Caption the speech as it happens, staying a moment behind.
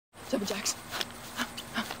Double jacks.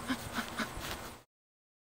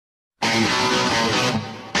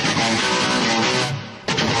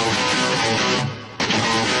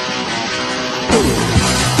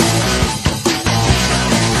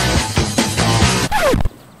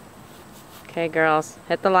 Okay, girls,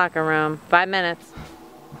 hit the locker room. 5 minutes.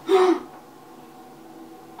 Oh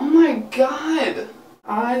my god.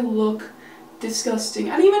 I look disgusting.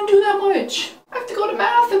 I didn't even do that much. I have to go to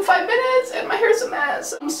math in 5 minutes and my hair's a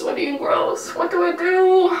mess. I'm sweaty and gross. What do I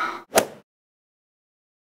do?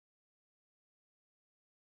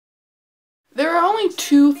 There are only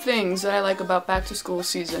 2 things that I like about back to school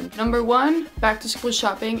season. Number 1, back to school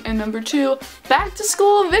shopping, and number 2, back to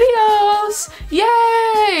school videos!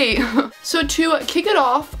 Yay! So to kick it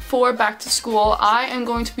off for back to school, I am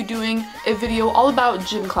going to be doing a video all about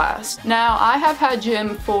gym class. Now, I have had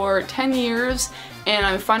gym for 10 years and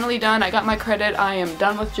I'm finally done. I got my credit. I am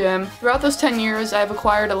done with gym. Throughout those 10 years, I've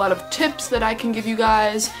acquired a lot of tips that I can give you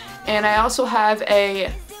guys, and I also have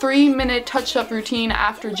a 3-minute touch-up routine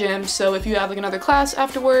after gym, so if you have like another class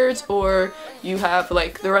afterwards or you have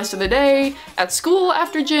like the rest of the day at school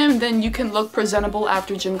after gym, then you can look presentable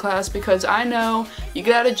after gym class, because I know you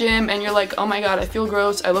get out of gym and you're like, oh my god, I feel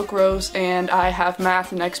gross, I look gross, and I have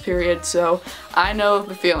math next period, so I know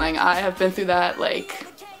the feeling. I have been through that like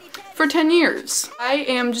for 10 years. I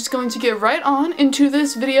am just going to get right on into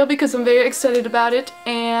this video because I'm very excited about it,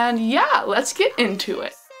 and yeah, let's get into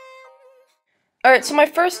it. Alright, so my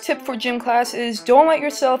first tip for gym class is don't let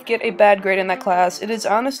yourself get a bad grade in that class. It is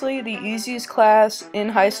honestly the easiest class in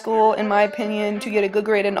high school, in my opinion, to get a good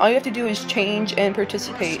grade in. All you have to do is change and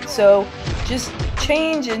participate. So just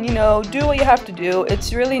change and, you know, do what you have to do.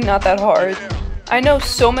 It's really not that hard. I know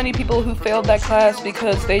so many people who failed that class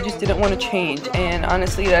because they just didn't want to change, and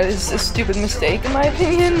honestly that is a stupid mistake in my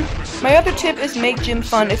opinion. My other tip is make gym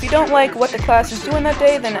fun. If you don't like what the class is doing that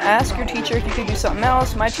day, then ask your teacher if you could do something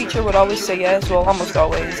else. My teacher would always say yes, well almost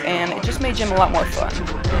always, and it just made gym a lot more fun.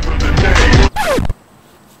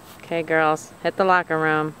 Okay, girls, hit the locker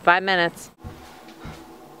room. 5 minutes.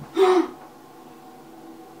 Oh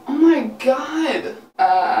my god.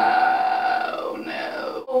 Oh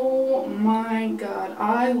no. Oh my god.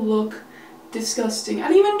 I look disgusting. I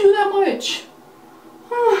didn't even do that much.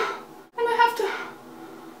 And I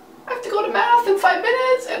have to go to math in 5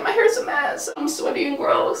 minutes and my hair's a mess. I'm sweaty and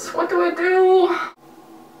gross. What do I do?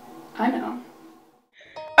 I know.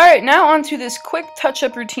 Alright, now on to this quick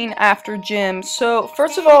touch-up routine after gym. So,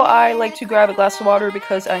 first of all, I like to grab a glass of water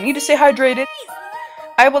because I need to stay hydrated.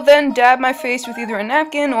 I will then dab my face with either a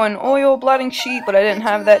napkin or an oil blotting sheet, but I didn't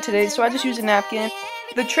have that today, so I just use a napkin.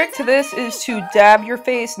 The trick to this is to dab your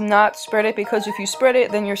face, not spread it, because if you spread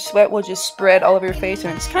it, then your sweat will just spread all over your face,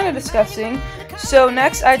 and it's kind of disgusting. So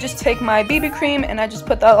next, I just take my BB cream, and I just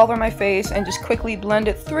put that all over my face, and just quickly blend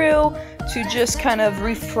it through to just kind of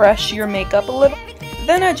refresh your makeup a little.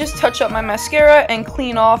 Then I just touch up my mascara and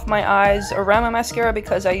clean off my eyes around my mascara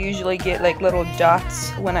because I usually get like little dots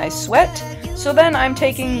when I sweat. So then I'm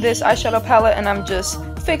taking this eyeshadow palette and I'm just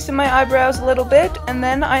fixing my eyebrows a little bit, and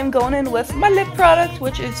then I'm going in with my lip product,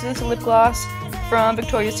 which is this lip gloss from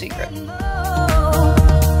Victoria's Secret.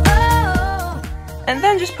 And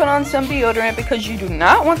then just put on some deodorant because you do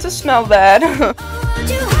not want to smell bad.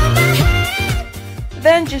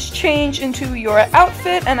 Then just change into your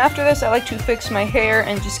outfit, and after this I like to fix my hair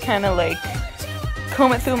and just kind of like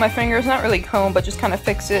comb it through my fingers, not really comb, but just kind of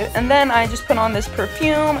fix it. And then I just put on this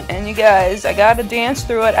perfume, and you guys, I gotta dance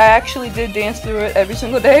through it. I actually did dance through it every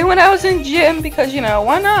single day when I was in gym because, you know,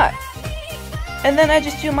 why not? And then I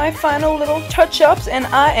just do my final little touch-ups and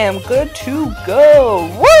I am good to go.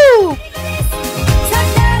 Woo!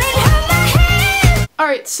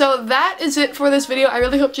 Alright, so that is it for this video. I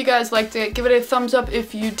really hope you guys liked it. Give it a thumbs up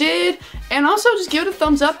if you did. And also just give it a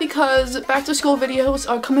thumbs up because back to school videos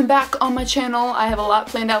are coming back on my channel. I have a lot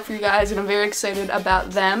planned out for you guys and I'm very excited about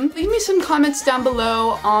them. Leave me some comments down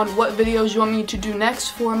below on what videos you want me to do next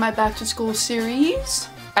for my back to school series.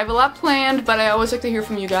 I have a lot planned, but I always like to hear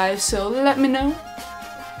from you guys, so let me know.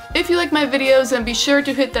 If you like my videos, then be sure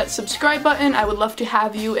to hit that subscribe button. I would love to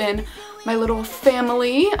have you in my little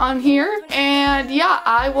family on here. And yeah,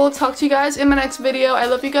 I will talk to you guys in my next video. I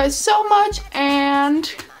love you guys so much,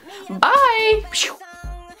 and bye!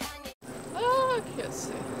 Oh, I can't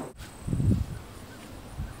see.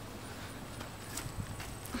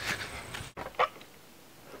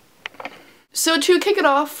 So to kick it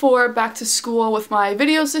off for back to school with my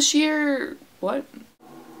videos this year, what?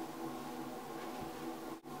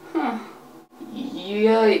 Huh.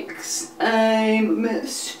 Yikes, I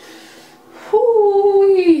missed.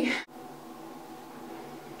 Hoo-wee.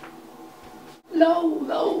 Low,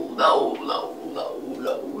 low, low, low, low,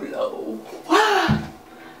 low,